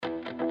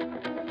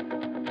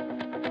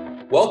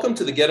Welcome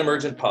to the Get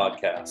Emergent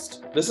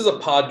podcast. This is a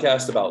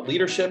podcast about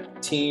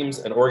leadership, teams,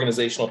 and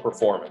organizational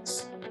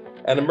performance.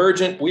 At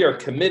Emergent, we are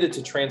committed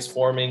to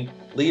transforming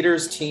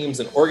leaders,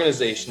 teams, and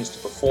organizations to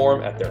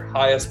perform at their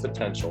highest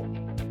potential.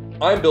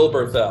 I'm Bill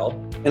Berthel.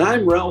 And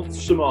I'm Ralph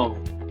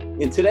Simone.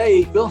 And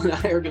today, Bill and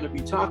I are going to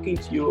be talking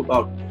to you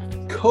about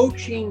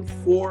coaching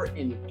for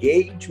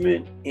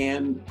engagement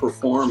and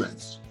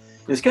performance.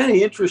 It's kind of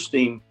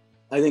interesting,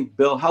 I think,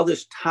 Bill, how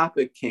this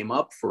topic came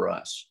up for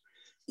us.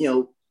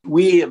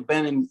 We have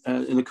been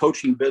in the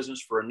coaching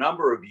business for a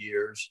number of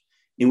years,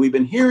 and we've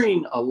been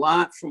hearing a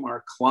lot from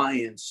our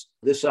clients,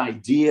 this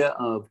idea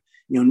of,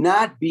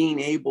 not being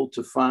able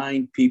to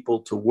find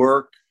people to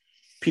work.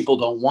 People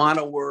don't want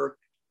to work.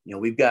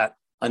 We've got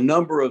a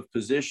number of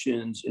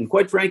positions. And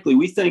quite frankly,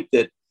 we think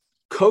that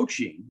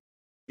coaching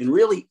and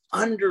really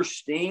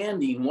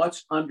understanding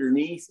what's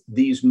underneath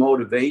these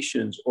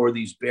motivations or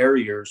these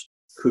barriers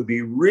could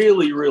be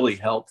really, really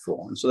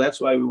helpful. And so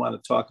that's why we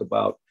want to talk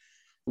about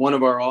one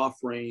of our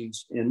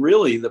offerings and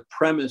really the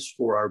premise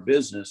for our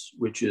business,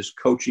 which is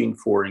coaching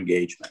for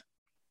engagement.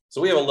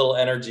 So we have a little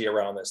energy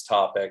around this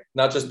topic,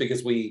 not just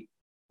because we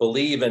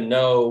believe and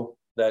know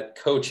that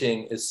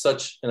coaching is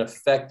such an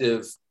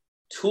effective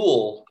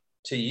tool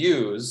to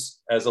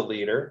use as a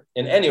leader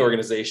in any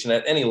organization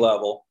at any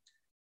level,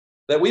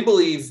 that we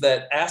believe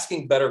that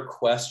asking better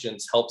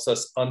questions helps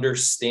us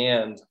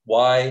understand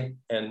why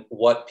and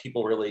what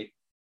people really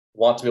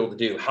want to be able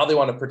to do, how they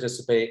want to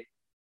participate,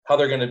 how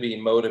they're going to be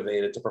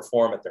motivated to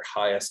perform at their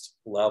highest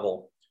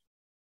level.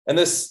 And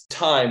this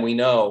time, we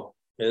know,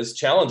 is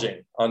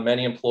challenging on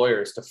many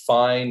employers to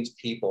find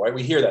people, right?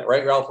 We hear that,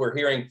 right, Ralph? We're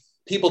hearing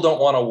people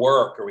don't want to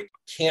work, or we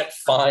can't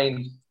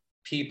find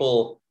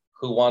people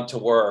who want to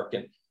work.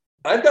 And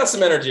I've got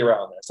some energy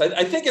around this.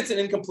 I think it's an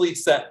incomplete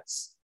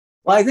sentence.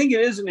 Well, I think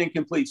it is an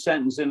incomplete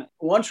sentence. And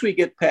once we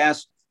get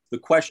past the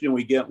question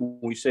we get when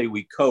we say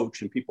we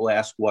coach and people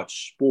ask what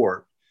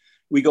sport,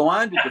 we go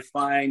on to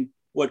define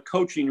what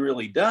coaching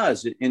really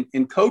does.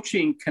 And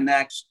coaching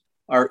connects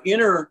our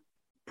inner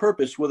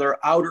purpose with our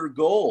outer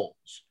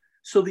goals.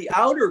 So the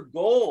outer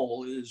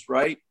goal is,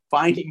 right,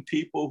 finding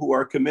people who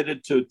are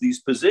committed to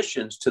these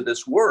positions, to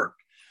this work.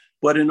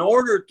 But in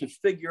order to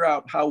figure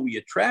out how we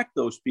attract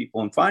those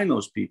people and find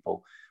those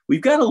people,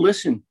 we've got to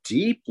listen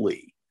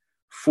deeply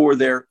for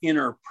their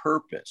inner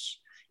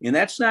purpose. And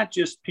that's not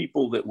just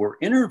people that we're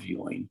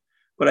interviewing,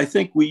 but I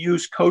think we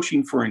use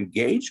coaching for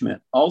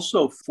engagement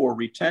also for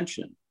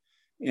retention.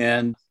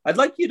 And I'd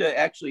like you to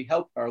actually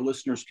help our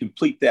listeners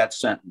complete that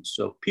sentence.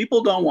 So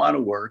people don't want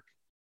to work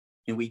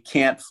and we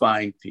can't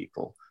find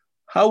people.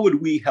 How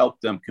would we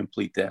help them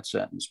complete that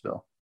sentence,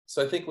 Bill?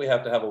 So I think we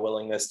have to have a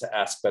willingness to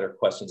ask better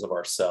questions of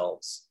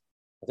ourselves.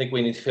 I think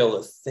we need to be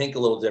able to think a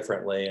little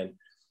differently.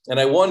 And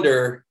I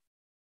wonder,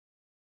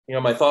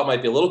 my thought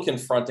might be a little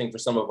confronting for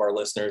some of our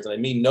listeners. And I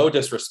mean no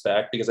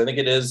disrespect, because I think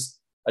it is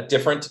a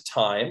different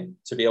time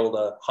to be able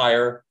to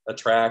hire,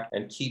 attract,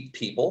 and keep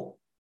people.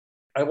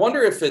 I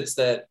wonder if it's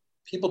that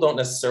people don't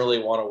necessarily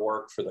want to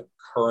work for the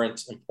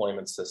current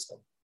employment system.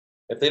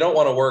 If they don't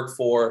want to work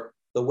for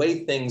the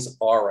way things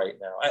are right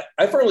now.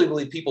 I firmly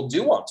believe people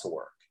do want to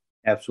work.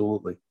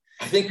 Absolutely.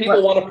 I think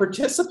people want to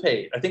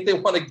participate. I think they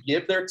want to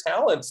give their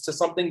talents to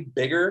something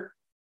bigger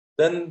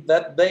than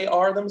that they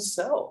are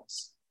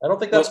themselves. I don't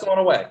think that's going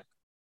away.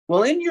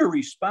 Well, in your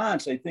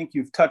response, I think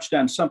you've touched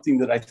on something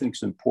that I think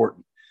is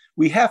important.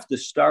 We have to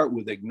start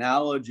with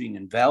acknowledging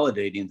and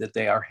validating that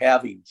they are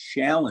having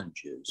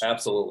challenges.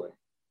 Absolutely.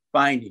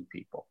 Finding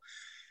people.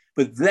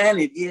 But then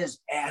it is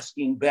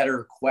asking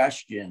better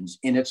questions.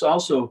 And it's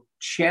also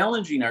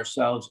challenging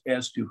ourselves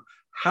as to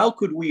how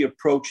could we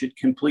approach it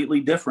completely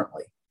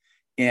differently.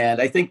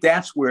 And I think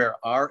that's where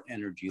our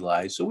energy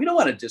lies. So we don't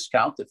want to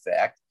discount the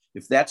fact,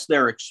 if that's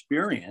their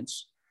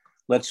experience,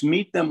 let's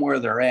meet them where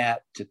they're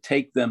at to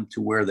take them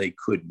to where they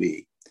could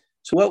be.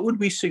 So what would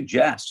we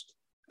suggest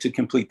to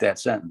complete that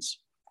sentence?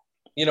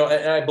 And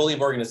I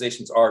believe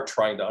organizations are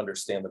trying to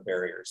understand the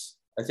barriers.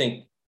 I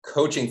think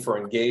coaching for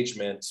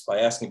engagement by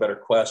asking better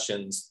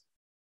questions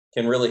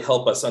can really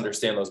help us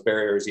understand those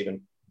barriers even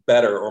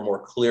better or more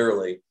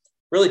clearly.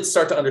 Really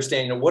start to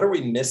understand, what are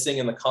we missing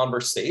in the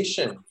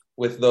conversation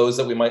with those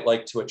that we might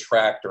like to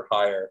attract or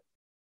hire?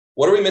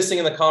 What are we missing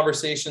in the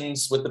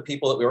conversations with the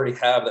people that we already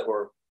have that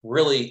we're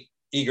really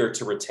eager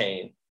to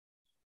retain?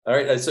 All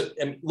right. So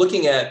I'm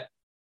looking at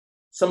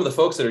some of the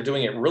folks that are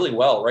doing it really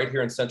well right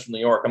here in Central New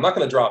York. I'm not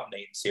going to drop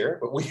names here,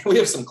 but we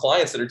have some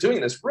clients that are doing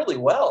this really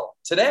well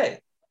today.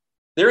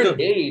 They're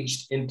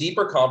engaged in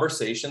deeper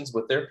conversations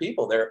with their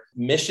people. They're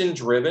mission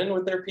driven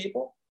with their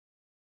people.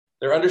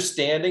 They're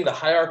understanding the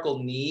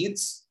hierarchical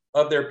needs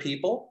of their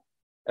people,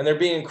 and they're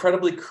being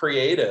incredibly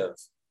creative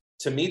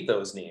to meet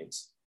those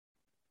needs.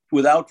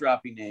 Without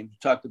dropping names, you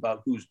talked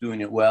about who's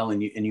doing it well,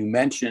 and you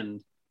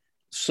mentioned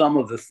some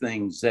of the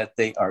things that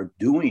they are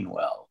doing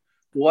well.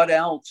 What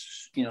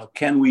else,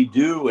 can we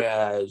do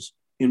as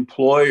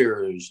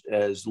employers,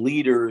 as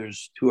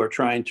leaders who are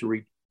trying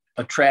to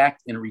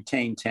attract and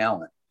retain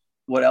talent?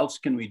 What else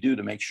can we do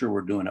to make sure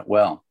we're doing it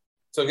well?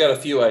 So I've got a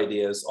few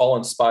ideas, all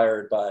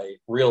inspired by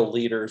real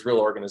leaders, real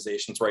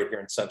organizations right here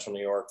in Central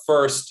New York.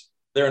 First,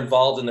 they're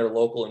involved in their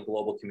local and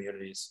global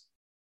communities.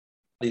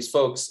 These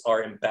folks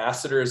are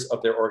ambassadors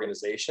of their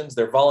organizations.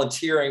 They're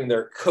volunteering,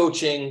 they're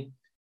coaching,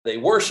 they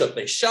worship,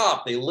 they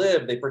shop, they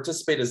live, they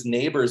participate as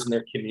neighbors in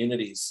their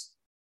communities.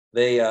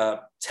 They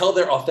tell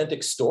their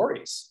authentic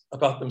stories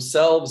about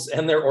themselves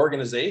and their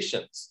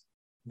organizations.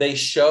 They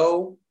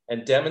show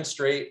and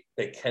demonstrate,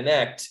 they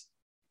connect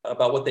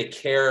about what they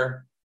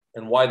care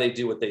and why they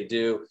do what they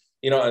do.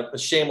 You know, a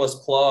shameless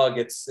plug,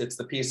 it's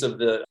the piece of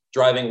the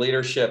Driving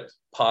Leadership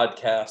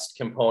podcast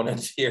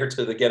component here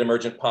to the Get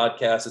Emergent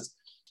podcast. It's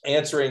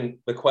answering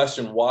the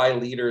question, why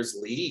leaders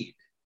lead.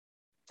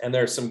 And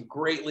there's some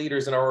great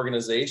leaders in our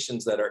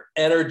organizations that are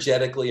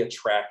energetically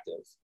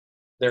attractive.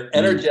 They're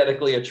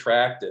energetically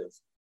attractive.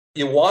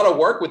 You want to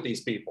work with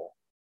these people.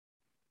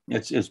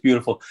 It's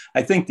beautiful.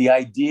 I think the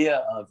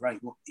idea of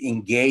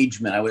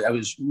engagement, I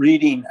was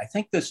reading, I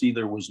think this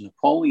either was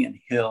Napoleon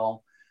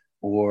Hill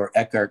or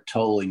Eckhart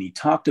Tolle, and he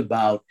talked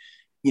about,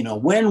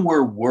 when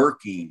we're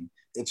working,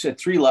 it's at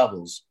three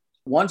levels.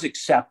 One's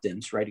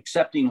acceptance, right?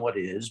 Accepting what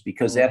is,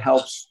 because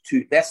that's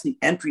the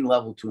entry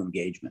level to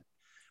engagement.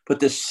 But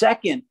the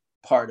second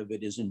part of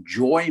it is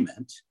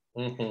enjoyment.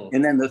 Mm-hmm.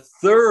 And then the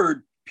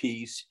third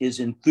piece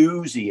is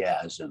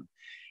enthusiasm.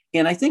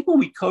 And I think when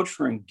we coach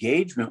for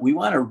engagement, we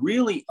want to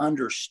really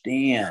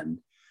understand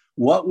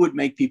what would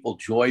make people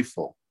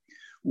joyful,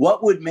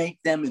 what would make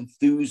them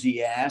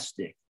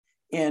enthusiastic,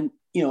 and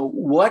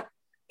what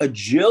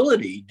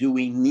agility do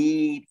we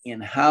need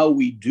in how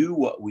we do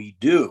what we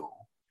do?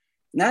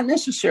 Not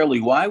necessarily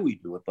why we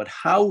do it, but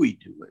how we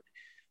do it,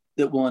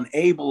 that will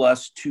enable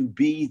us to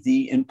be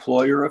the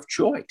employer of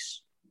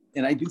choice.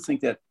 And I do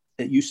think that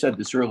you said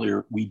this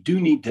earlier, we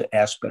do need to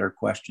ask better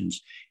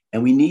questions,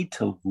 and we need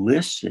to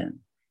listen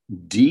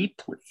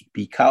deeply,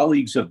 be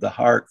colleagues of the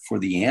heart for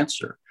the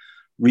answer,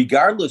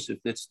 regardless if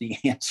it's the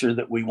answer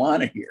that we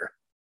want to hear.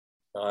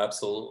 Oh,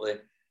 absolutely.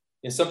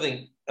 And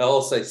something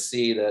else I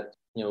see that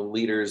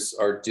leaders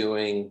are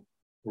doing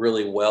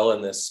really well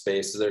in this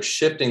space is they're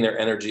shifting their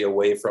energy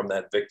away from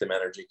that victim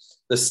energy.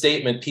 The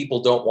statement,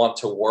 people don't want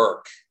to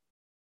work,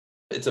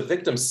 it's a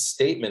victim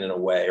statement in a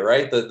way,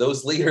 right?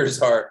 Those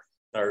leaders are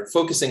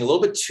focusing a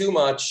little bit too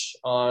much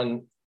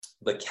on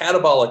the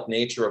catabolic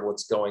nature of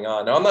what's going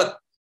on. Now,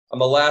 I'm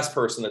the last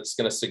person that's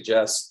going to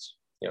suggest,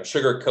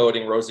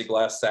 sugarcoating, rosy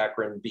glass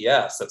saccharin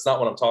BS. That's not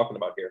what I'm talking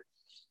about here.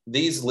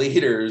 These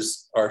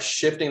leaders are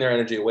shifting their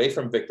energy away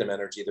from victim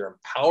energy. They're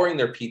empowering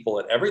their people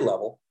at every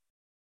level,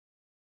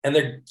 and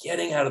they're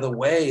getting out of the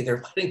way.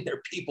 They're letting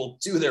their people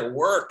do their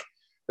work.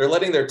 They're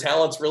letting their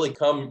talents really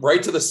come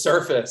right to the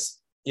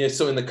surface.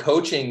 So in the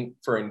coaching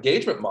for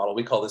engagement model,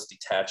 we call this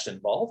detached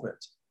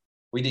involvement.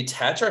 We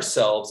detach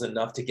ourselves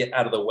enough to get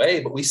out of the way,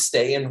 but we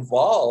stay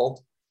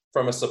involved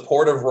from a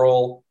supportive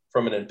role,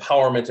 from an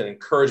empowerment and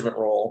encouragement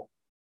role.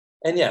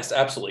 And yes,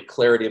 absolutely,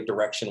 clarity of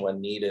direction when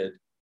needed.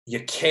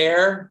 You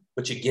care,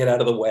 but you get out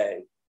of the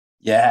way.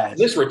 Yeah.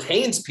 This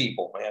retains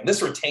people, man.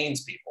 This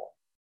retains people.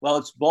 Well,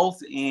 it's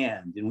both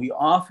and we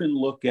often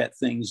look at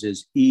things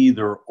as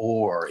either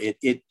or.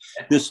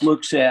 This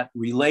looks at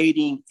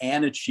relating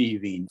and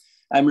achieving.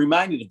 I'm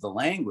reminded of the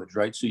language,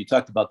 right? So you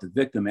talked about the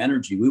victim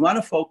energy. We want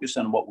to focus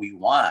on what we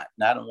want,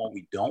 not on what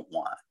we don't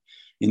want.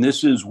 And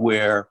this is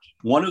where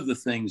one of the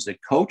things that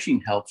coaching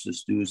helps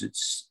us do is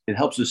it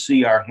helps us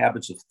see our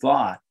habits of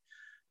thought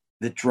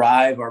that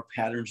drive our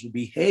patterns of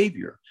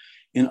behavior.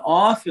 And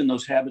often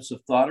those habits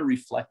of thought are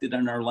reflected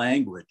in our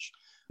language.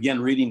 Again,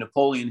 reading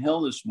Napoleon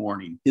Hill this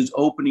morning, his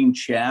opening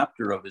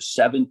chapter of his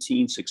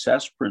 17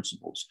 success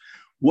principles.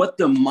 What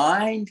the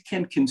mind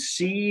can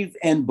conceive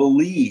and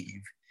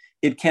believe,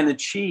 it can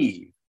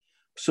achieve.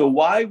 So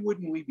why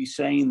wouldn't we be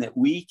saying that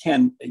we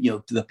can,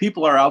 the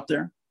people are out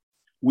there,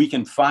 we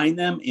can find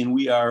them, and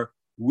we are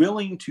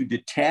willing to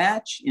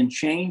detach and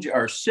change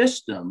our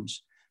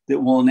systems that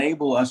will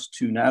enable us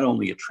to not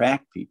only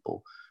attract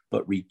people,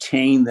 but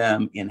retain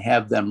them and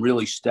have them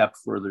really step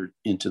further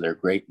into their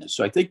greatness.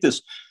 So I think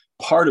this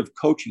part of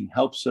coaching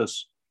helps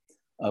us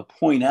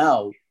point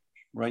out,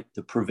 right,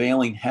 the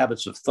prevailing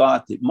habits of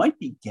thought that might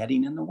be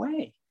getting in the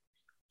way.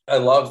 I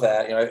love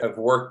that. I've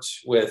worked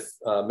with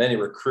many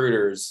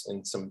recruiters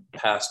in some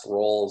past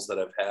roles that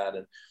I've had,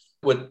 and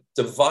what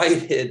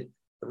divided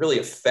really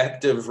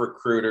effective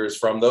recruiters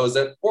from those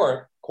that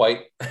weren't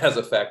quite as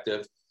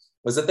effective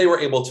was that they were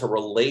able to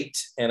relate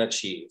and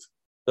achieve.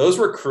 Those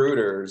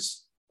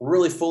recruiters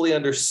really fully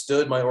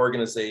understood my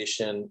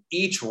organization,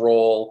 each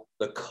role,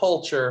 the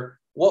culture,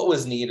 what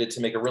was needed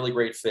to make a really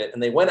great fit.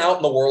 And they went out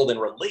in the world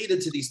and related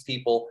to these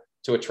people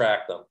to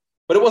attract them.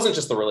 But it wasn't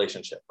just the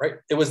relationship, right?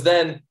 It was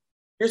then,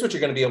 here's what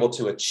you're going to be able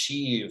to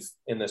achieve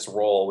in this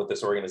role with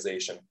this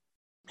organization.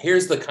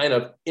 Here's the kind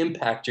of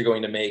impact you're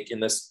going to make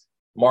in this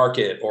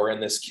market or in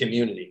this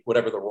community,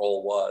 whatever the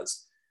role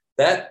was.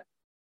 That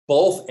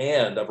both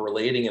and of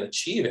relating and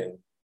achieving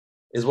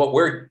is what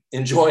we're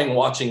enjoying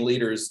watching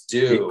leaders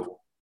do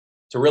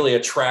to really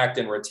attract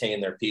and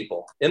retain their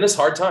people in this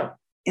hard time.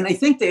 And I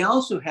think they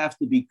also have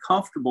to be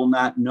comfortable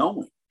not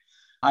knowing.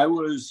 I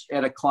was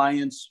at a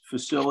client's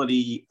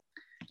facility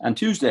on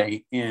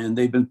Tuesday, and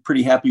they've been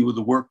pretty happy with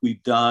the work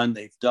we've done.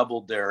 They've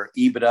doubled their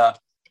EBITDA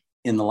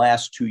in the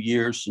last 2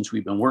 years since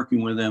we've been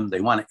working with them.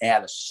 They want to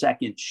add a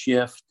second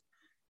shift.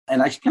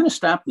 And I kind of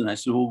stopped and I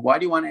said, well, why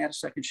do you want to add a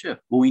second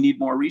shift? Well, we need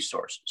more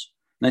resources.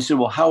 And I said,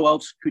 well, how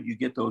else could you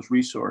get those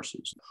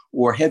resources?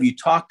 Or have you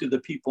talked to the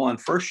people on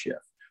first shift,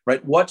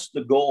 right? What's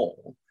the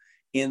goal?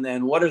 And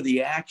then what are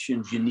the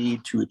actions you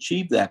need to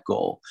achieve that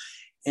goal?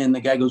 And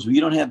the guy goes, well,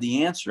 you don't have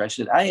the answer. I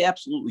said, I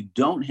absolutely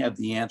don't have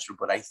the answer,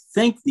 but I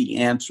think the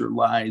answer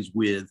lies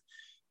with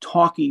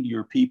talking to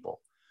your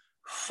people,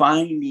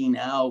 finding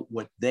out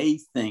what they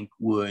think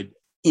would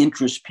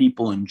interest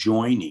people in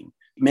joining.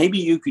 Maybe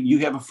you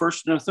have a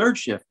first and a third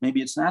shift.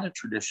 Maybe it's not a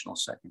traditional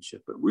second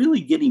shift, but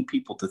really getting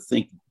people to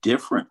think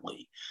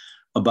differently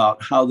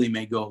about how they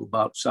may go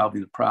about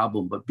solving the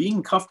problem, but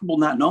being comfortable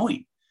not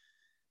knowing.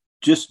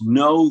 Just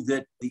know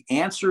that the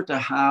answer to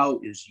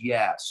how is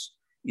yes.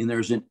 And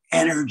there's an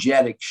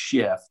energetic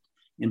shift.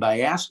 And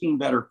by asking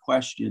better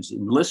questions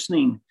and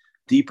listening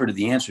deeper to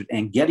the answer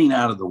and getting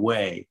out of the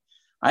way,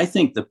 I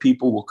think the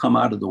people will come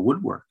out of the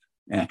woodwork,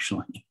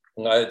 actually.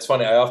 It's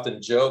funny. I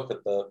often joke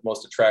that the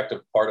most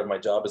attractive part of my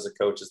job as a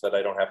coach is that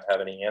I don't have to have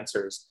any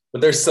answers.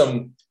 But there's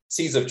some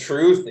seeds of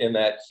truth in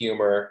that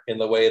humor, in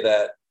the way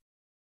that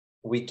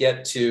we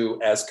get to,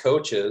 as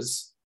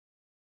coaches,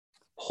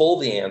 pull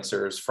the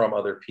answers from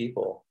other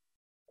people.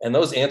 And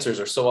those answers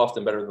are so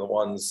often better than the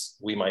ones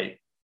we might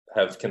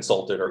have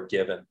consulted or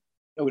given.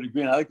 I would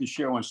agree. And I like to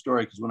share one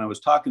story, because when I was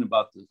talking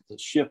about the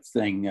shift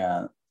thing,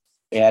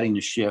 adding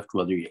a shift,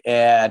 whether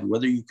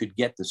you could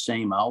get the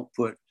same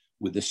output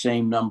with the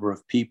same number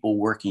of people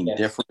working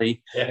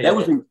differently.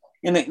 And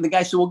the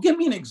guy said, well, give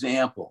me an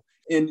example.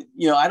 And,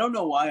 I don't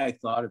know why I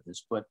thought of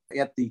this, but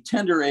at the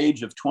tender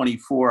age of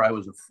 24, I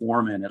was a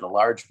foreman at a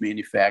large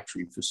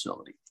manufacturing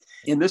facility.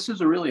 And this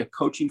is really a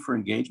coaching for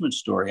engagement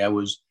story.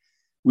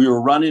 We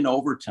were running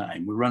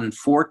overtime. We were running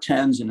 4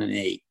 10s and an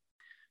 8.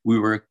 We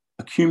were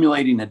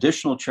accumulating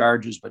additional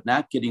charges, but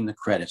not getting the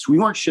credits. We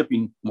weren't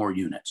shipping more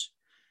units.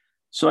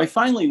 So I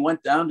finally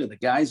went down to the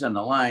guys on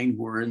the line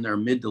who were in their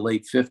mid to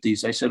late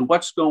 50s. I said,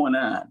 what's going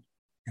on?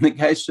 And the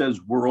guy says,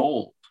 we're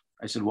old.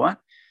 I said, what?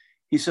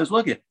 He says,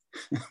 look it,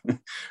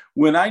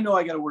 when I know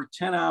I got to work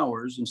 10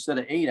 hours instead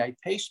of 8, I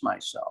pace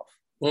myself.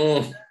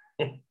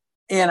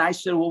 And I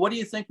said, well, what do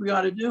you think we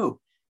ought to do?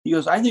 He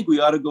goes, I think we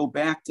ought to go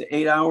back to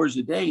 8 hours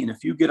a day. And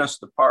if you get us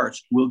the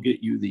parts, we'll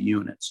get you the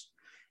units.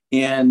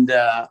 And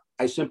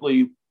I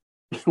simply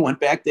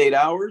went back to 8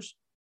 hours.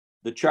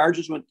 The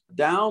charges went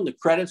down, the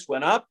credits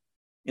went up,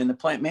 and the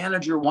plant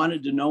manager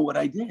wanted to know what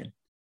I did.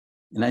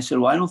 And I said,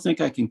 well, I don't think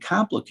I can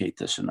complicate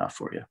this enough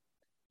for you.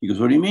 He goes,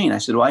 what do you mean? I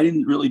said, well, I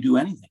didn't really do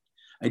anything.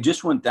 I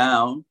just went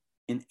down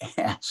and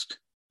asked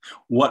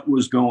what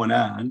was going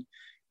on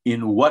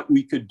and what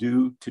we could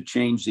do to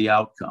change the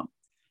outcome.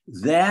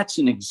 That's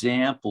an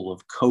example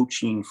of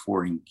coaching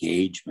for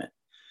engagement.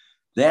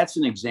 That's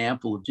an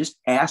example of just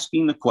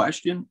asking the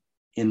question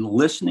and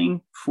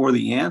listening for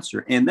the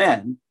answer, and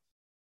then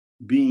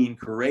being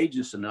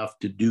courageous enough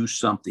to do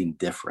something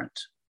different.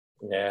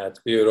 Yeah, it's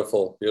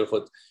beautiful,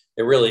 beautiful.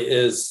 It really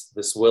is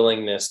this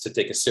willingness to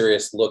take a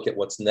serious look at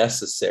what's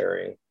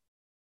necessary,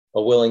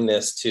 a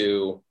willingness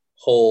to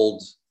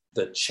hold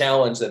the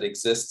challenge that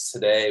exists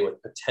today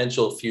with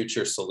potential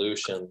future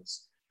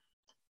solutions,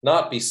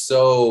 not be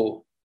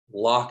so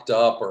locked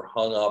up or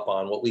hung up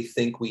on what we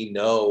think we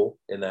know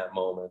in that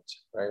moment,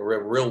 right?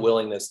 Real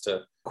willingness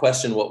to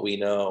question what we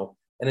know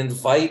and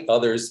invite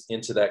others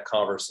into that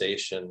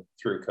conversation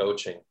through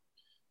coaching.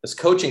 This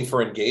coaching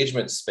for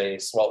engagement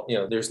space, well,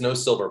 there's no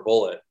silver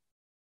bullet.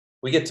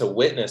 We get to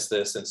witness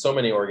this in so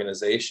many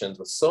organizations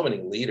with so many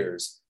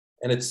leaders,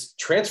 and it's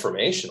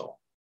transformational.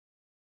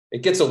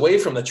 It gets away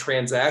from the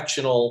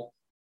transactional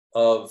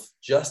of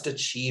just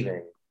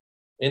achieving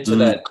into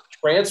that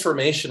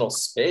transformational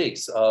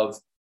space of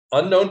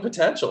unknown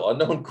potential,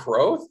 unknown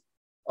growth,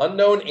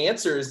 unknown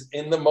answers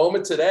in the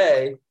moment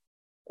today,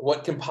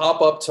 what can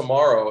pop up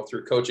tomorrow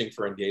through coaching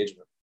for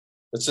engagement.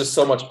 It's just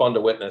so much fun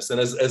to witness. And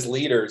as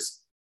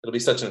leaders, it'll be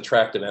such an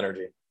attractive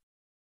energy.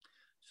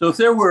 So if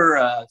there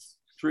were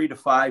 3 to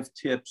 5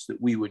 tips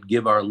that we would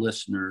give our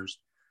listeners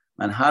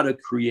on how to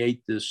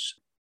create this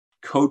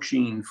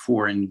coaching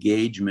for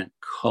engagement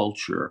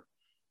culture,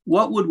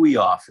 what would we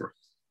offer?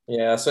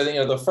 Yeah, so I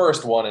think the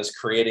first one is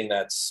creating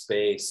that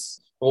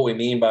space. What we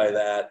mean by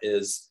that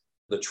is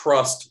the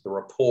trust, the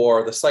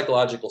rapport, the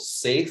psychological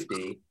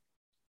safety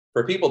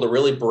for people to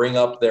really bring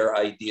up their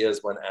ideas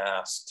when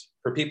asked,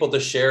 for people to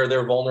share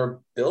their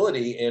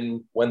vulnerability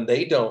in when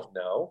they don't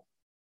know,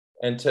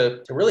 and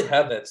to really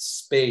have that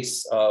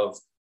space of,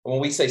 when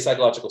we say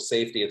psychological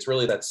safety, it's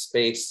really that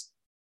space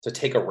to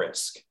take a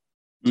risk,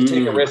 to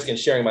take a risk in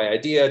sharing my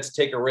idea, to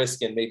take a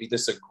risk in maybe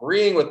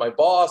disagreeing with my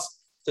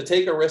boss, to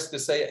take a risk to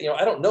say,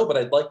 I don't know, but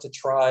I'd like to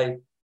try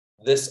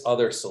this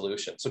other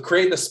solution. So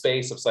create the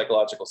space of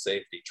psychological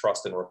safety,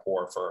 trust, and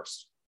rapport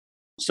first.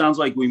 Sounds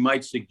like we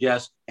might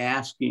suggest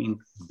asking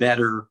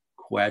better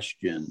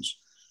questions,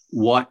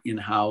 what and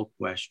how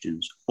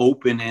questions,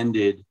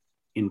 open-ended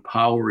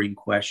empowering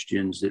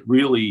questions that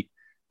really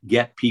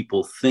get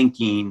people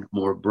thinking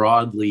more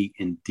broadly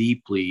and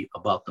deeply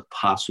about the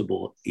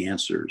possible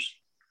answers.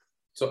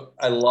 So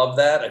I love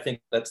that. I think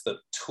that's the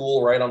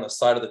tool right on the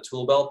side of the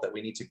tool belt that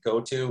we need to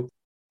go to.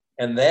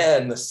 And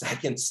then the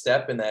second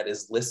step in that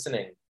is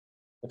listening.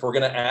 If we're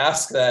going to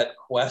ask that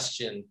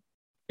question,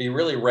 be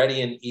really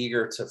ready and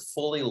eager to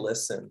fully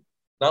listen,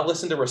 not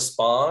listen to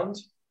respond,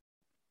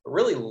 but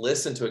really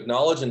listen to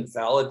acknowledge and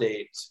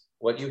validate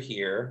what you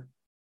hear,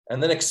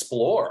 and then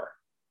explore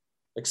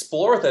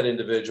with that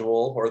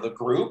individual or the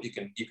group. You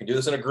can do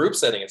this in a group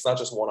setting. It's not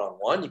just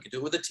one-on-one. You can do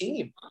it with a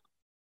team.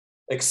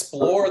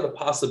 Explore the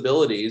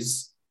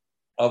possibilities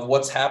of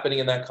what's happening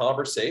in that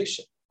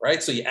conversation,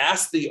 right? So you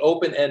ask the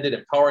open-ended,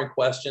 empowering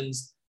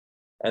questions,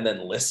 and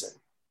then listen.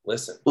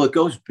 Well, it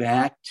goes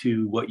back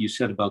to what you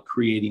said about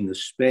creating the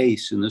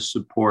space, and this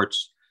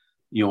supports,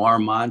 our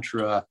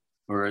mantra,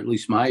 or at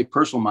least my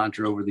personal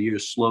mantra over the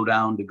years: slow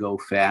down to go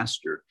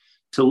faster.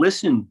 To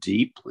listen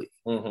deeply,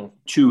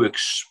 to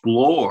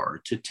explore,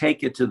 to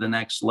take it to the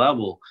next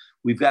level,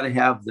 we've got to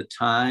have the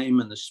time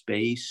and the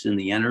space and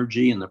the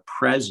energy and the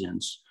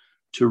presence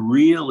to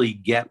really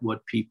get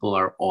what people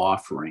are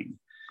offering.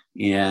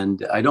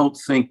 And I don't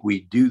think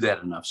we do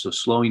that enough. So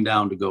slowing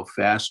down to go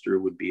faster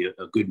would be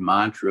a good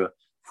mantra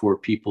for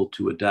people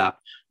to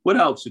adopt. What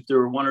else? If there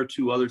were one or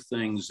two other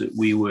things that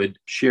we would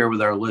share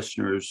with our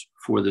listeners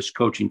for this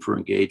coaching for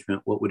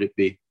engagement, what would it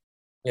be?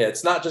 Yeah,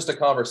 it's not just a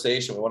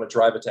conversation. We want to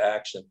drive it to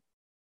action.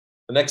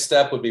 The next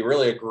step would be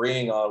really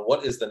agreeing on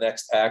what is the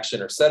next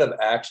action or set of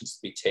actions to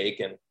be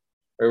taken.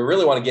 Or we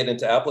really want to get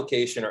into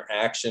application or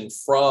action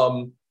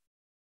from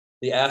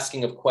the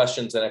asking of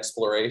questions and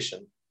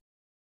exploration,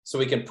 so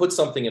we can put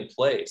something in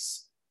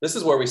place. This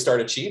is where we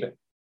start achieving.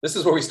 This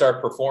is where we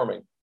start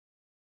performing.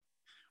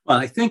 Well,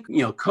 I think,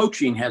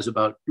 coaching has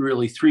about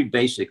really three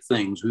basic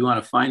things. We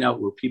want to find out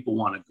where people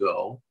want to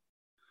go.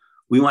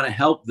 We want to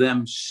help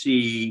them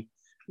see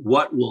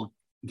what will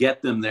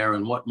get them there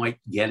and what might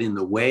get in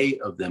the way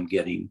of them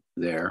getting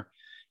there.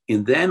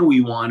 And then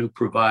we want to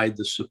provide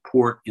the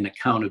support and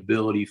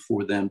accountability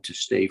for them to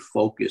stay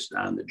focused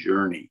on the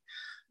journey.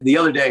 The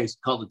other day, I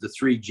called it the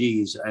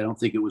 3Gs. I don't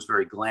think it was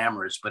very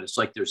glamorous, but it's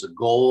like there's a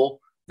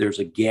goal, there's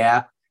a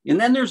gap, and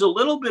then there's a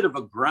little bit of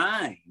a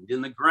grind.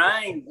 And the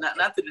grind,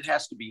 not that it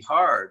has to be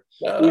hard.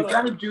 We've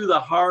got to do the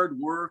hard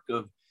work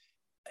of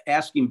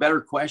asking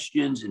better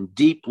questions and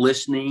deep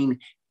listening.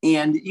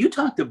 And you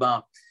talked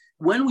about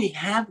when we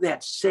have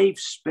that safe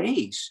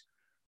space,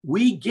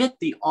 we get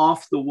the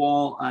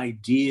off-the-wall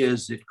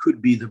ideas that could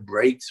be the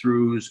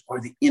breakthroughs or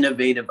the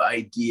innovative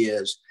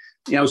ideas.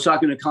 I was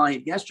talking to a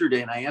client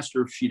yesterday, and I asked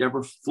her if she'd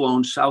ever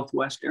flown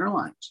Southwest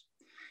Airlines.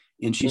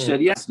 And she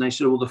said yes. And I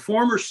said, well, the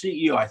former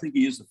CEO, I think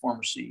he is the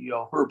former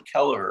CEO, Herb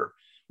Kelleher,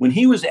 when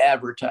he was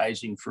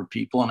advertising for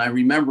people, and I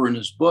remember in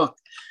his book,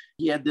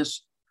 he had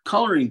this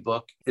coloring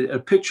book, a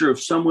picture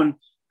of someone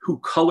who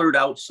colored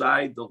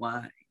outside the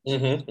lines.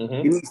 And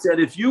he said,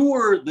 if you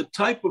were the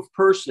type of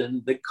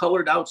person that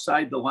colored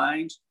outside the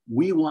lines,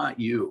 we want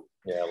you.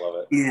 Yeah, I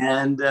love it.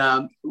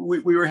 And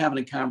we were having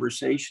a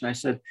conversation.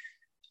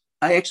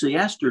 I actually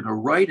asked her to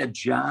write a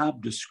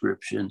job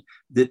description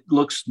that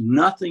looks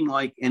nothing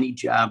like any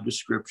job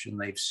description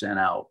they've sent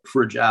out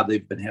for a job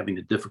they've been having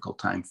a difficult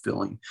time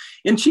filling.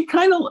 And she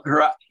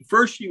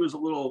first she was a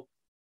little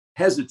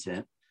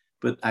hesitant,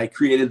 but I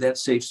created that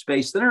safe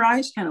space. Then her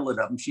eyes kind of lit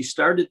up and she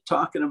started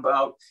talking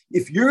about,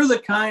 if you're the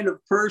kind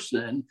of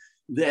person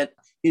that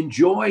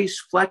enjoys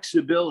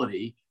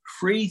flexibility,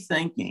 free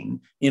thinking,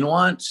 and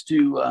wants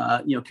to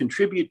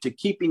contribute to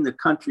keeping the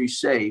country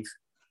safe,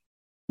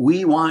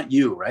 we want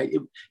you, right?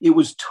 It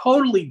was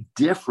totally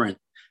different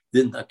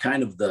than the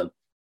kind of the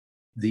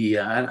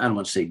I don't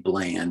want to say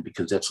bland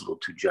because that's a little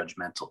too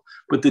judgmental,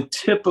 but the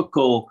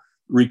typical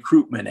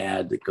recruitment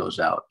ad that goes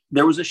out.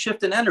 There was a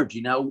shift in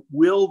energy. Now,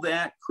 will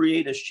that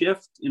create a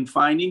shift in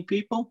finding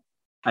people?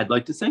 I'd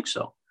like to think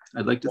so.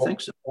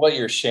 What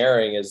you're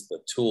sharing is the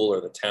tool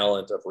or the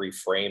talent of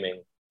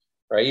reframing,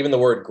 right? Even the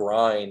word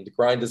grind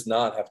does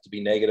not have to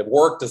be negative.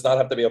 Work does not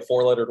have to be a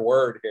 4-lettered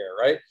word here,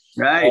 right?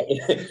 Right.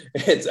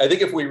 I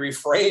think if we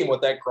reframe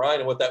what that grind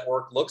and what that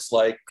work looks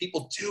like,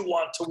 people do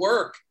want to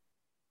work.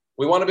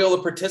 We want to be able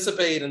to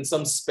participate in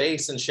some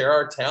space and share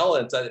our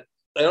talents. I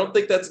don't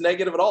think that's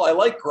negative at all. I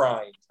like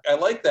grind. I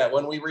like that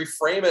when we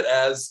reframe it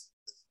as,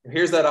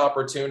 here's that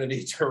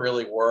opportunity to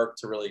really work,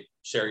 to really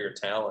share your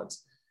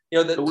talents.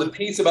 The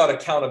piece about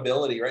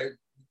accountability, right?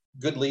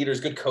 Good leaders,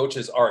 good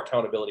coaches are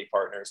accountability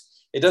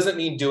partners. It doesn't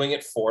mean doing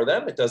it for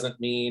them. It doesn't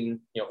mean,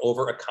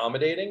 over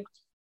accommodating.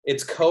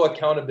 It's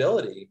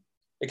co-accountability.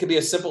 It can be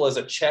as simple as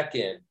a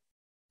check-in.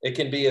 It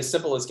can be as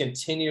simple as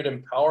continued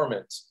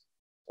empowerment.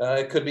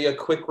 It could be a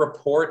quick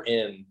report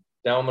in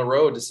down the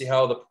road to see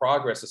how the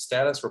progress, a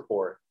status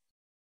report.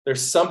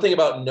 There's something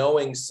about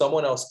knowing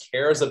someone else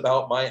cares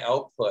about my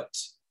output,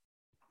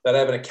 that I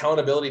have an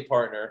accountability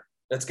partner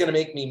that's going to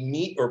make me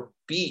meet or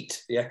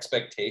beat the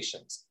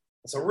expectations.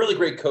 So really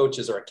great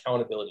coaches are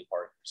accountability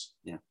partners.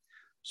 Yeah.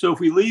 So if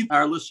we leave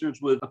our listeners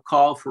with a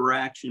call for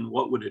action,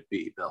 what would it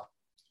be, Bill?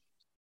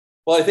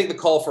 Well, I think the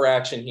call for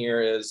action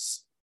here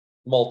is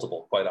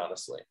multiple, quite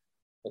honestly.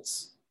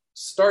 Let's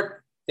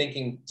start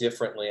thinking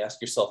differently.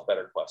 Ask yourself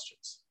better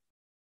questions.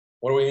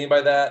 What do we mean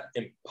by that?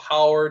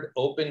 Empowered,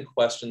 open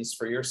questions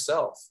for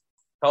yourself.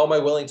 How am I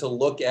willing to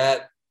look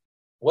at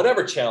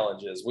whatever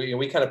challenges?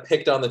 We kind of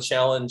picked on the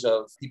challenge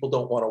of people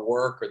don't want to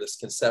work, or this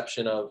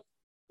conception of,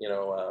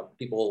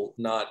 people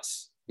not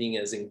being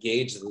as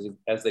engaged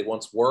as they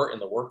once were in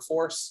the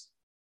workforce.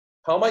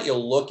 How might you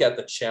look at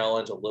the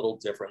challenge a little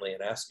differently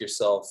and ask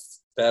yourself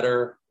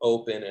better,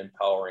 open,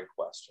 empowering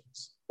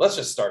questions? Let's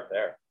just start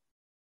there.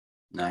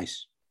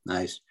 Nice.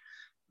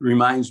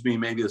 Reminds me,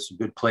 maybe it's a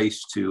good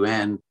place to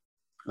end,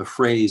 a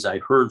phrase I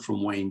heard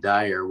from Wayne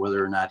Dyer,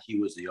 whether or not he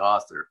was the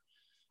author.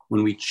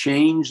 When we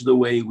change the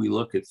way we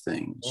look at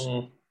things,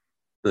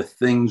 the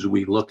things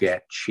we look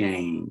at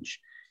change.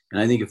 And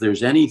I think if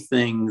there's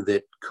anything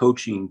that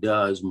coaching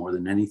does more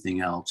than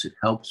anything else, it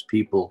helps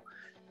people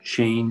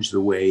change the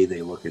way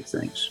they look at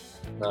things.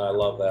 I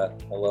love that.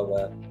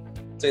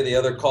 I'd say the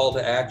other call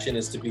to action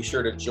is to be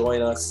sure to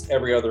join us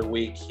every other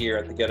week here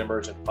at the Get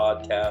Emergent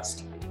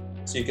podcast,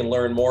 so you can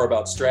learn more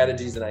about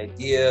strategies and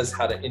ideas,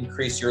 how to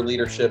increase your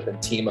leadership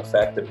and team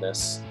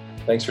effectiveness.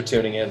 Thanks for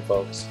tuning in,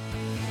 folks.